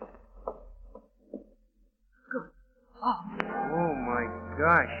 Look. Oh, my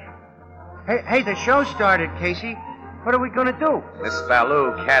gosh. Hey, the show started, Casey. What are we going to do? Miss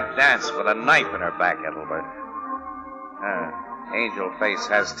Ballou can't dance with a knife in her back, Ethelbert. Angel Face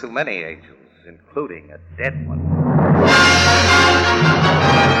has too many angels, including a dead one.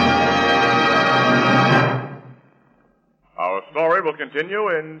 Our story will continue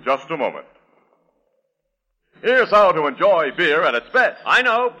in just a moment. Here's how to enjoy beer at its best. I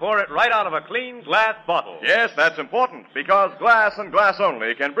know. Pour it right out of a clean glass bottle. Yes, that's important, because glass and glass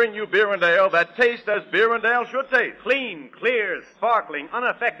only can bring you beer and ale that taste as beer and ale should taste. Clean, clear, sparkling,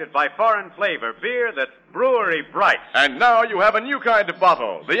 unaffected by foreign flavor. Beer that's brewery bright. And now you have a new kind of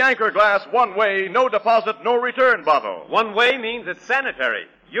bottle, the Anchor Glass one-way, no deposit, no return bottle. One way means it's sanitary.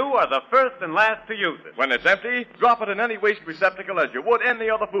 You are the first and last to use it. When it's empty, drop it in any waste receptacle as you would any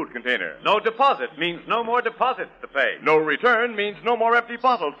other food container. No deposit means no more deposits to pay. No return means no more empty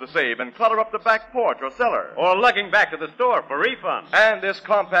bottles to save and clutter up the back porch or cellar. Or lugging back to the store for refund. And this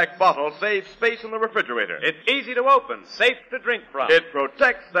compact bottle saves space in the refrigerator. It's easy to open, safe to drink from. It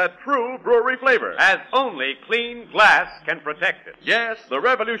protects that true brewery flavor. As only clean glass can protect it. Yes, the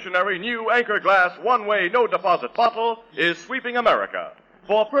revolutionary new Anchor Glass one-way, no deposit bottle is sweeping America.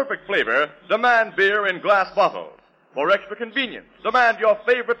 For perfect flavor, demand beer in glass bottles. For extra convenience, demand your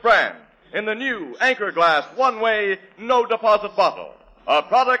favorite brand in the new Anchor Glass one-way, no deposit bottle. A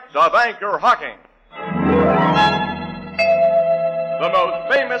product of Anchor Hocking. The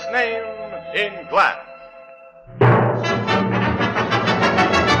most famous name in glass.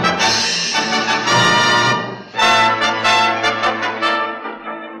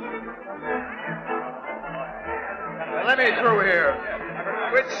 Let me through here.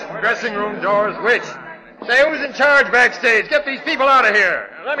 Which dressing room doors which? Say, who's in charge backstage? Get these people out of here.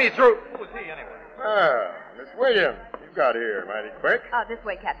 Let me through. Who was he, anyway? Ah, Miss Williams. You got here mighty quick. This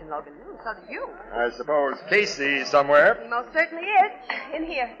way, Captain Logan. So did you. I suppose Casey's somewhere. He most certainly is. In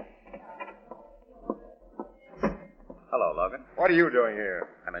here. Hello, Logan. What are you doing here?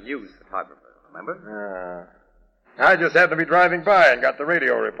 I'm a news photographer, remember? I just happened to be driving by and got the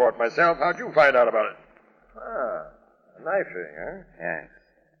radio report myself. How'd you find out about it? A knifing, huh? Yes.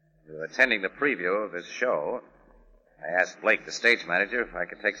 We were attending the preview of this show. I asked Blake, the stage manager, if I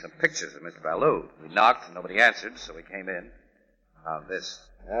could take some pictures of Mr. Ballou. We knocked, and nobody answered, so we came in. Found this.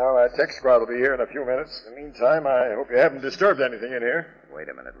 Well, that tech squad will be here in a few minutes. In the meantime, I hope you haven't disturbed anything in here. Wait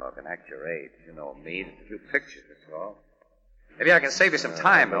a minute, Logan. Act your age. You know me. Just a few pictures, that's all. Maybe I can save you some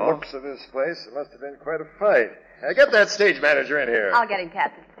time, the though. The looks of this place, it must have been quite a fight. Get that stage manager in here. I'll get him,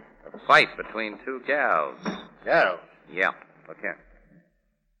 Captain. A fight between two gals. Gals? Yeah. Look here.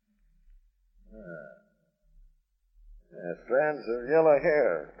 Strands of yellow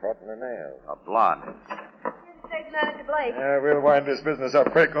hair caught in her nails. A blonde. Stage manager Blake. We'll wind this business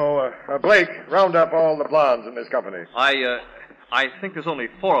up quick. Blake, round up all the blondes in this company. I think there's only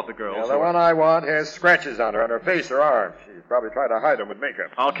 4 of the girls. Yeah, the one I want has scratches on her face or arm. She probably tried to hide them with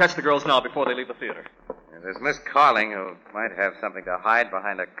makeup. I'll catch the girls now before they leave the theater. There's Miss Carling, who might have something to hide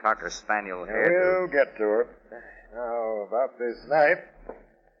behind a Cocker Spaniel hairdo. We'll get to her. Now, about this knife.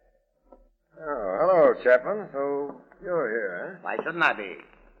 Oh, hello, Chapman. So, you're here, huh? Why shouldn't I be?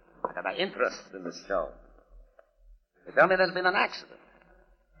 I got an interest in this show. They tell me there's been an accident.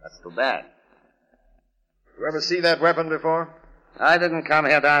 That's too bad. You ever see that weapon before? I didn't come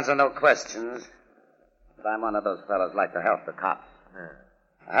here to answer no questions. But I'm one of those fellows like to help the cops.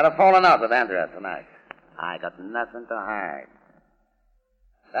 I had a falling out with Andrea tonight. I got nothing to hide.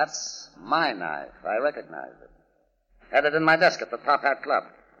 That's my knife. I recognize it. Had it in my desk at the Top Hat Club.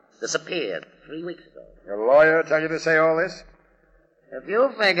 Disappeared 3 weeks ago. Your lawyer tell you to say all this? If you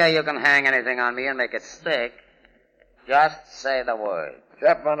figure you can hang anything on me and make it stick, just say the word.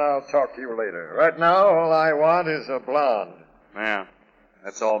 Chapman, I'll talk to you later. Right now, all I want is a blonde. Yeah.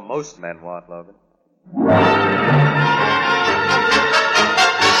 That's all most men want, Logan.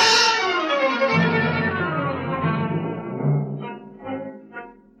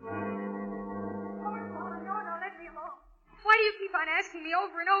 Why do you keep on asking me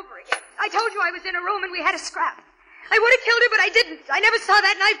over and over again? I told you I was in a room and we had a scrap. I would have killed her, but I didn't. I never saw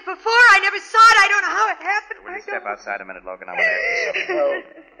that knife before. I never saw it. I don't know how it happened. Will you step outside a minute, Logan? I want to ask you something.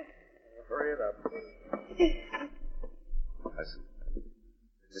 Well, hurry it up. Listen.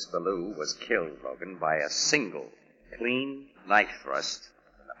 This Ballou was killed, Logan, by a single, clean knife thrust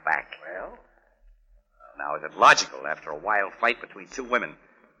in the back. Well? Now, is it logical, after a wild fight between 2 women,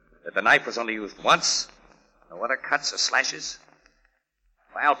 that the knife was only used once? No other cuts or slashes?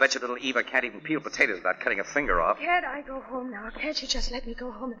 Well, I'll bet you little Eva can't even peel potatoes without cutting a finger off. Can't I go home now? Can't you just let me go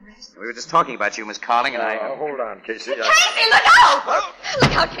home and rest? We were just talking about you, Miss Carling, and I... Hold on, Casey. Casey, look out!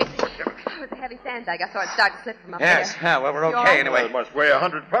 Look out, Casey. Oh, it's a heavy sandbag. I saw it start to slip from up Yes, there. yeah, well, we're You okay all anyway. It must weigh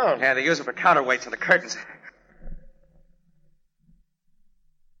 100 pounds. Yeah, they use it for counterweights on the curtains.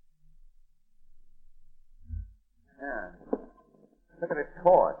 Yeah. Look at this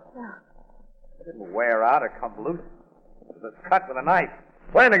cord. Yeah. It didn't wear out or come loose. It was cut with a knife.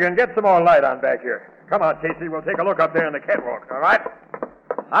 Flanagan, get some more light on back here. Come on, Casey. We'll take a look up there in the catwalk, all right?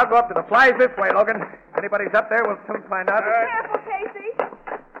 I'll go up to the flies this way, Logan. If anybody's up there, we'll soon find out. Careful, Casey.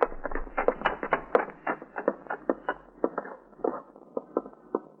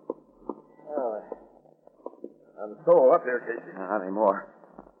 I'm so up here, Casey. Not anymore.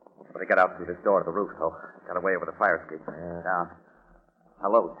 But I got out through this door to the roof, though. Got away over the fire escape. Down.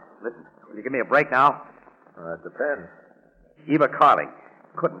 Now, Logan, listen. Will you give me a break now? That depends. Eva Carling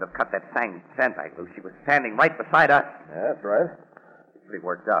couldn't have cut that sandbag loose. She was standing right beside us. Yeah, that's right. She's pretty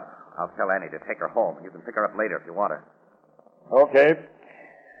worked up. I'll tell Annie to take her home. You can pick her up later if you want her. Okay.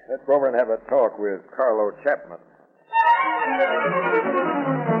 Let's go over and have a talk with Carlo Chapman.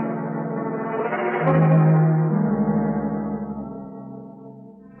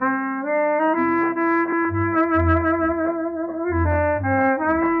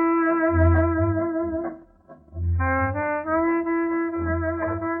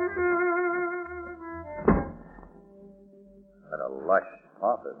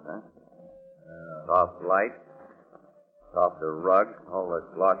 Office, huh? Soft light, softer rug, all the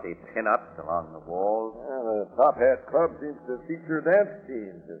glossy pin-ups along the walls. The Top Hat Club seems to feature dance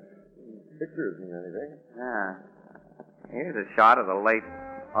teams. If pictures mean anything. Here's a shot of the late,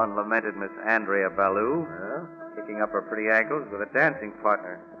 unlamented Miss Andrea Ballou, kicking up her pretty ankles with a dancing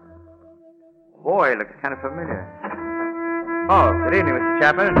partner. Boy, looks kind of familiar. Oh, good evening, Mr.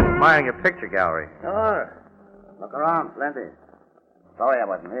 Chapman. Admiring your picture gallery. Sure. Look around, plenty. Sorry I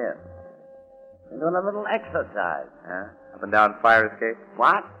wasn't here. Been doing a little exercise. Up and down fire escape?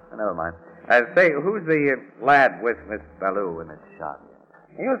 What? Oh, never mind. Say, who's the lad with Miss Ballou in this shot?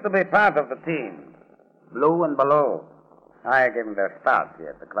 He used to be part of the team. Blue and Ballou. I gave him their start here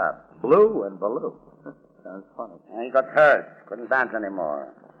at the club. Blue and Ballou? Sounds funny. He got hurt. Couldn't dance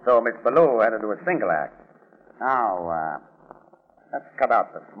anymore. So Miss Ballou had to do a single act. Now, let's cut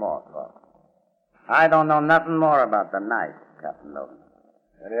out the small talk. I don't know nothing more about the night, Captain Logan.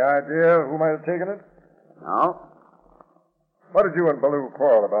 Any idea who might have taken it? No. What did you and Ballou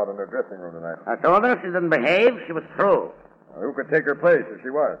quarrel about in her dressing room tonight? I told her if she didn't behave, she was through. Who could take her place if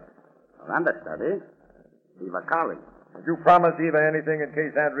she was? Understudy. Eva Carling. Did you promise Eva anything in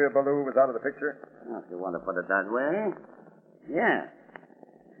case Andrea Ballou was out of the picture? Well, if you want to put it that way, yeah.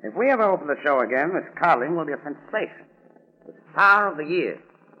 If we ever open the show again, Miss Carling will be a sensation. The star of the year.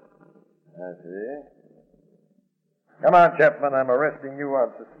 I see. Come on, Chapman. I'm arresting you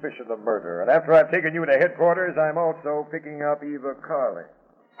on suspicion of murder. And after I've taken you to headquarters, I'm also picking up Eva Carling.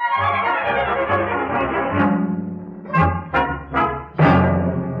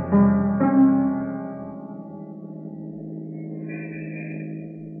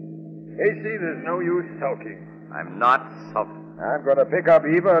 Casey, there's no use sulking. I'm not sulking. I'm going to pick up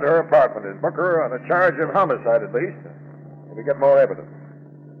Eva at her apartment and book her on a charge of homicide, at least. If we get more evidence.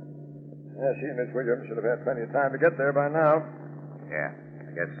 Yeah, she and Miss Williams should have had plenty of time to get there by now. Yeah,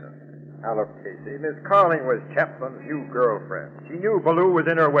 I guess so. Now, look, Casey, Miss Carling was Chapman's new girlfriend. She knew Ballou was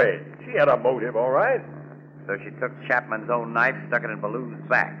in her way. She had a motive, all right. So she took Chapman's own knife, stuck it in Ballou's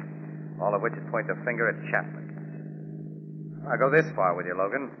back. All of which would point the finger at Chapman. I'll go this far with you,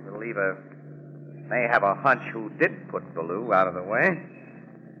 Logan. Little Eva may have a hunch who did put Ballou out of the way.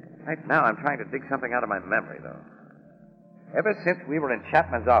 Right now, I'm trying to dig something out of my memory, though. Ever since we were in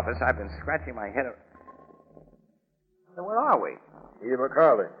Chapman's office, I've been scratching my head. So where are we? Eva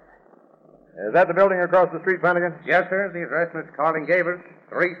Carling. Is that the building across the street, Flanagan? Yes, sir. The address Miss Carling gave us.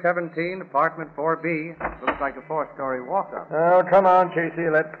 317, apartment 4B. Looks like a 4-story walk-up. Oh, come on, Casey.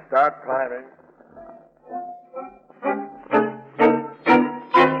 Let's start climbing.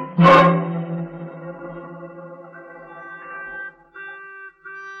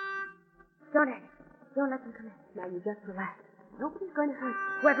 Don't let them come in. Now, you just relax. Nobody's going to hurt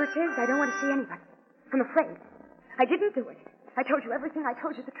you. Whoever it is, I don't want to see anybody. I'm afraid. I didn't do it. I told you everything. I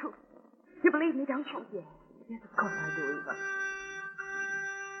told you the truth. You believe me, don't you? Yes. Yes, of course I do, Eva.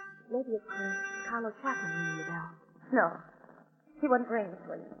 Maybe it's Carlo Chapman ringing the bell. No. He wouldn't ring, Miss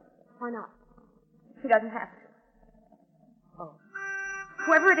Williams. Why not? He doesn't have to. Oh.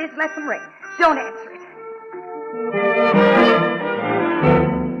 Whoever it is, let them ring. Don't answer it.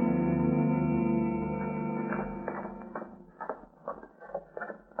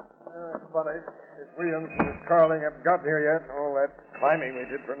 Funny. Miss Williams and Miss Carling haven't gotten here yet. All that climbing we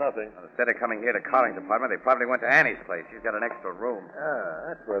did for nothing. Well, instead of coming here to Carling's apartment, they probably went to Annie's place. She's got an extra room.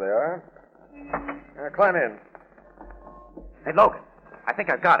 That's where they are. Climb in. Hey, Logan, I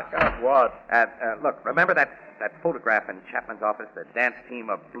think I've got it. Got what? Look, remember that photograph in Chapman's office, the dance team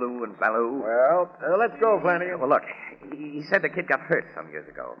of Blue and Ballou? Well, let's go, Flanagan. Well, look, he said the kid got hurt some years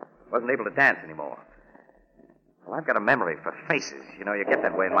ago. Wasn't able to dance anymore. Well, I've got a memory for faces. You know, you get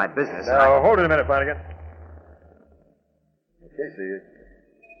that way in my business. Now, hold it a minute, Flanagan. Casey,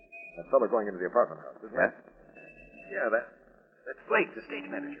 That fellow going into the apartment house, isn't it? Yeah, that's Blake, the stage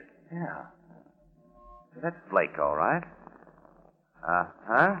manager. Yeah. That's Blake, all right.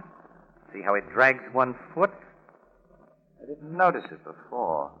 Uh-huh. See how he drags one foot? I didn't notice it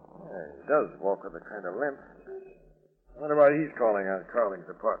before. Yeah, he does walk with a kind of limp. I wonder why he's calling on Carling's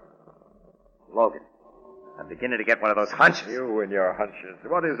apartment. Logan, I'm beginning to get one of those hunches. You and your hunches.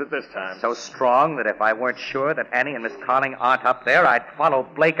 What is it this time? So strong that if I weren't sure that Annie and Miss Carling aren't up there, I'd follow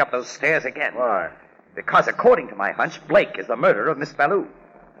Blake up those stairs again. Why? Because according to my hunch, Blake is the murderer of Miss Ballou.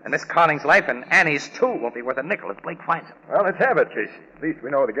 And Miss Carling's life and Annie's, too, won't be worth a nickel if Blake finds him. Well, let's have it, Casey. At least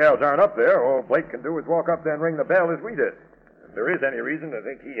we know the gals aren't up there. All Blake can do is walk up there and ring the bell as we did. If there is any reason to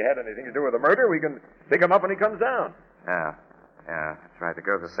think he had anything to do with the murder, we can pick him up when he comes down. Yeah, that's right. The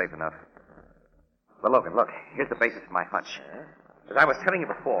girls are safe enough. But Logan, look, here's the basis of my hunch. As I was telling you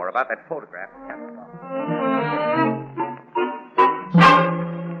before about that photograph.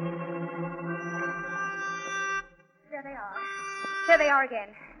 There they are. There they are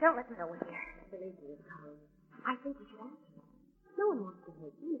again. Don't let them know we're here. Believe me, Carl. I think we should ask them. No one wants to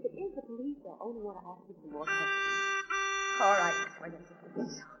hurt you. If it is the police, they'll only want to ask you some more questions. All right, Miss Williams, if you think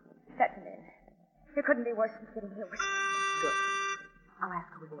so. Set them in. It couldn't be worse than sitting here with you. Good. I'll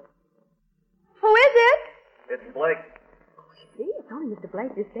ask who it is. Who is it? It's Blake. See, it's only Mr.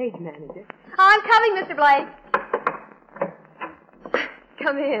 Blake, the stage manager. Oh, I'm coming, Mr. Blake.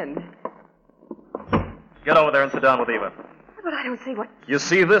 Come in. Get over there and sit down with Eva. But I don't see what... You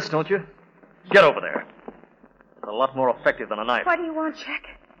see this, don't you? Get over there. It's a lot more effective than a knife. What do you want,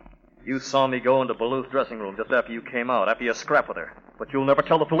 Jack? You saw me go into Ballou's dressing room just after you came out, after you scrapped with her. But you'll never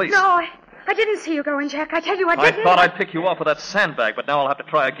tell the police. No, I didn't see you go in, Jack. I tell you, I didn't. I thought I'd pick you off with that sandbag, but now I'll have to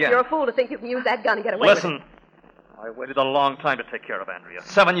try again. You're a fool to think you can use that gun and get away with it. Listen, I waited a long time to take care of Andrea.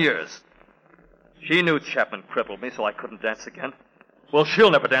 7 years. She knew Chapman crippled me, so I couldn't dance again. Well, she'll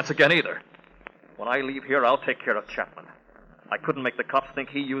never dance again either. When I leave here, I'll take care of Chapman. I couldn't make the cops think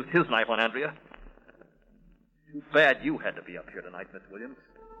he used his knife on Andrea. Too bad you had to be up here tonight, Miss Williams.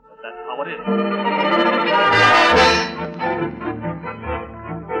 But that's how it is.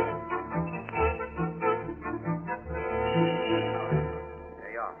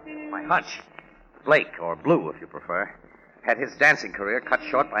 There you are. My hunch. Blake, or Blue, if you prefer, had his dancing career cut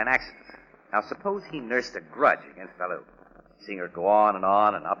short by an accident. Now, suppose he nursed a grudge against Ballou, seeing her go on and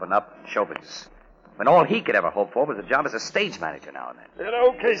up in show business, when all he could ever hope for was a job as a stage manager now and then. You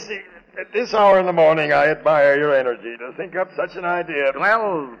know, Casey, at this hour in the morning, I admire your energy to think up such an idea.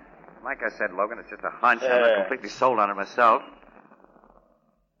 Well, like I said, Logan, it's just a hunch. I'm not completely sold on it myself.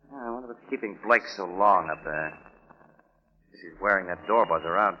 I wonder what's keeping Blake so long up there. He's wearing that door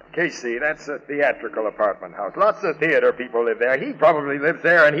buzzer around. Casey, that's a theatrical apartment house. Lots of theater people live there. He probably lives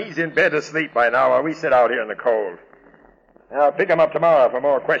there, and he's in bed asleep by now while we sit out here in the cold. I'll pick him up tomorrow for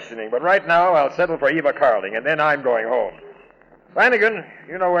more questioning, but right now I'll settle for Eva Carling, and then I'm going home. Flanagan,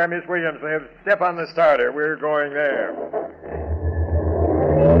 you know where Miss Williams lives. Step on the starter. We're going there.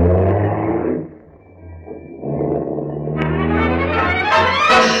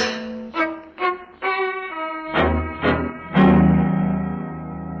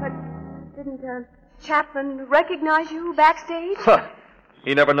 Didn't Chapman recognize you backstage?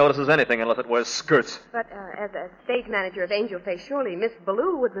 He never notices anything unless it wears skirts. But as a stage manager of Angel Face, surely Miss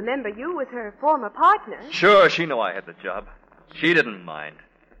Ballou would remember you as her former partner. Sure, she knew I had the job. She didn't mind.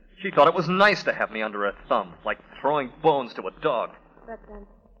 She thought it was nice to have me under her thumb, like throwing bones to a dog. But,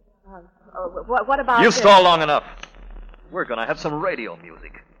 what about... You stall long enough. We're going to have some radio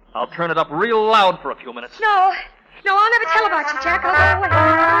music. I'll turn it up real loud for a few minutes. No, I'll never tell about you, Jack. I'll go away.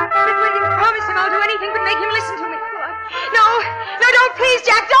 Miss Williams, promise him I'll do anything but make him listen to me. No, don't, please,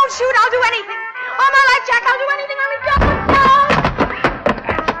 Jack. Don't shoot. I'll do anything. All my life, Jack, I'll do anything. Only don't. No!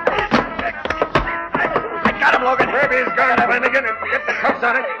 I got him, Logan. Grab his gun, Flanagan, and get the cuffs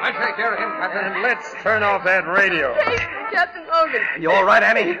on it. I'll take care of him, Captain, and let's turn off that radio. Hey, Captain Logan. You all right,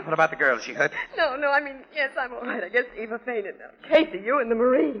 Annie? What about the girl? Is she hurt? No, yes, I'm all right. I guess Eva fainted now. Casey, you and the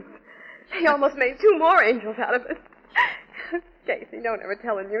Marines. They almost made 2 more angels out of us. Casey, don't ever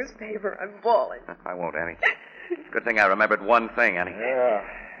tell a newspaper I'm bawling. I won't, Annie. Good thing I remembered one thing, Annie. Yeah,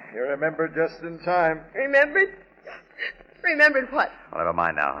 you remembered just in time. Remembered? Remembered what? Well, never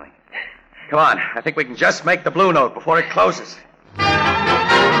mind now, honey. Come on, I think we can just make the Blue Note before it closes.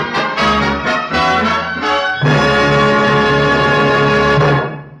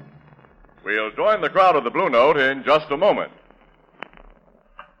 We'll join the crowd of the Blue Note in just a moment.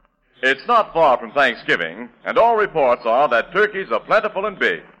 It's not far from Thanksgiving, and all reports are that turkeys are plentiful and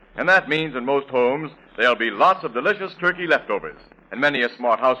big. And that means in most homes there'll be lots of delicious turkey leftovers. And many a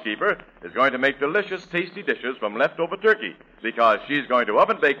smart housekeeper is going to make delicious, tasty dishes from leftover turkey because she's going to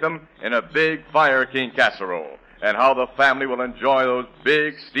oven bake them in a big Fire King casserole. And how the family will enjoy those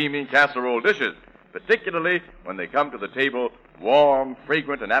big, steaming casserole dishes, particularly when they come to the table warm,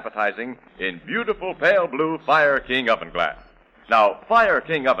 fragrant, and appetizing in beautiful pale blue Fire King oven glass. Now, Fire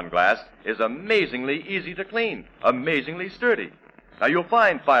King oven glass is amazingly easy to clean, amazingly sturdy. Now, you'll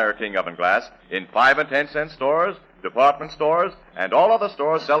find Fire King oven glass in 5 and 10 cent stores, department stores, and all other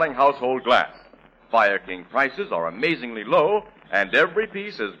stores selling household glass. Fire King prices are amazingly low, and every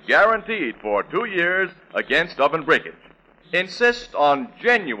piece is guaranteed for 2 years against oven breakage. Insist on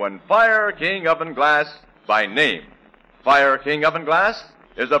genuine Fire King oven glass by name. Fire King oven glass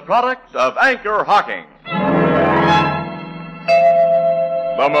is a product of Anchor Hocking,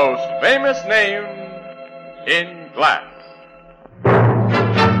 the most famous name in glass.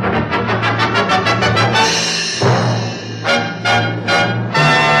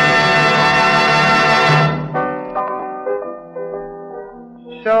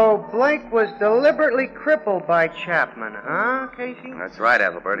 So Blake was deliberately crippled by Chapman, huh, Casey? That's right,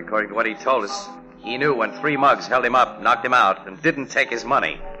 Ethelbert. According to what he told us, he knew when 3 mugs held him up, knocked him out, and didn't take his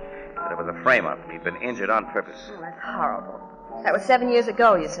money. But it was a frame-up. He'd been injured on purpose. Oh, that's horrible. That was 7 years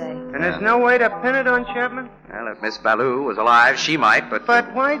ago, you say? And there's no way to pin it on Chapman? Well, if Miss Ballou was alive, she might, but...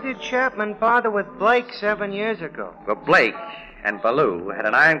 But why did Chapman bother with Blake 7 years ago? Well, Blake and Ballou had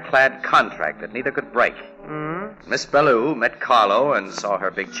an ironclad contract that neither could break. Mm-hmm. Miss Ballou met Carlo and saw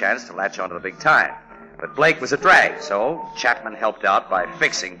her big chance to latch onto the big time. But Blake was a drag, so Chapman helped out by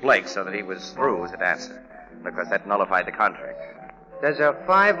fixing Blake so that he was through as a dancer, because that nullified the contract. There's a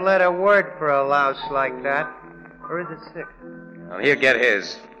 5-letter word for a louse like that. Or is it 6? Well, he'll get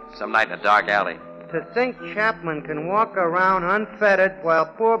his some night in a dark alley. To think Chapman can walk around unfettered while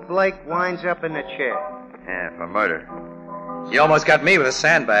poor Blake winds up in the chair. Yeah, for murder. He almost got me with a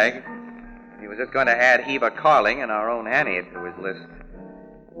sandbag. He was just going to add Eva Carling and our own Annie to his list.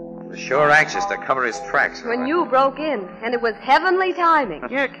 He was sure anxious to cover his tracks. When you broke in, and it was heavenly timing.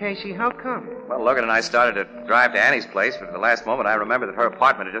 Yeah, Casey, how come? Well, Logan and I started to drive to Annie's place, but at the last moment I remembered that her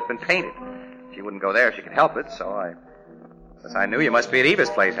apartment had just been painted. She wouldn't go there if she could help it, so I knew you must be at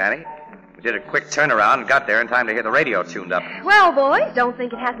Eva's place, Annie. We did a quick turnaround and got there in time to hear the radio tuned up. Well, boys, don't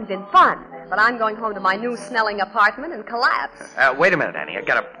think it hasn't been fun. But I'm going home to my new Snelling apartment and collapse. Wait a minute, Annie. I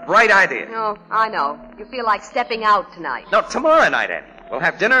got a bright idea. Oh, I know. You feel like stepping out tonight. No, tomorrow night, Annie. We'll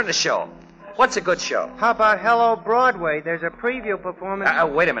have dinner and a show. What's a good show? How about Hello Broadway? There's a preview performance.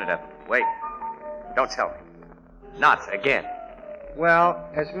 Wait a minute, Evan. Wait. Don't tell me. Not again. Well,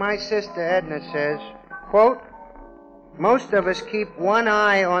 as my sister Edna says, quote, most of us keep one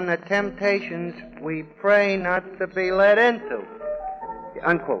eye on the temptations we pray not to be led into.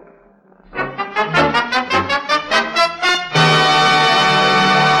 Unquote.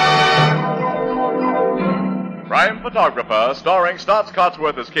 Crime Photographer, starring Stotts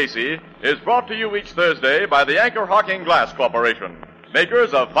Cotsworth as Casey, is brought to you each Thursday by the Anchor Hocking Glass Corporation,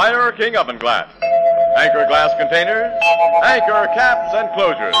 makers of Fire King oven glass, Anchor glass containers, Anchor caps and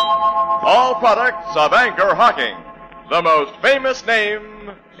closures, all products of Anchor Hocking, the most famous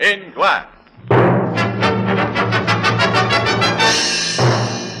name in glass.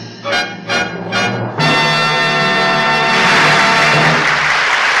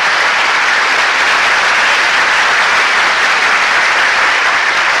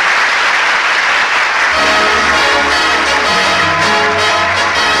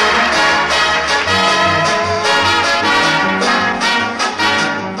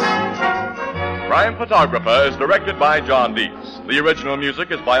 Crime Photographer is directed by John Dietz. The original music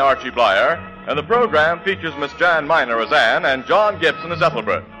is by Archie Blyer, and the program features Miss Jan Miner as Anne and John Gibson as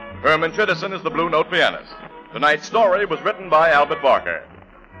Ethelbert. Herman Chittison is the Blue Note pianist. Tonight's story was written by Albert Barker.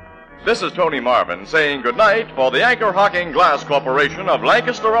 This is Tony Marvin saying goodnight for the Anchor Hocking Glass Corporation of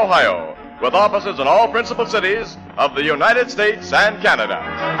Lancaster, Ohio, with offices in all principal cities of the United States and Canada.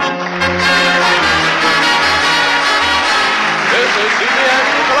 This is CBS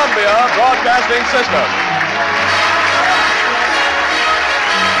Columbia Broadcasting System.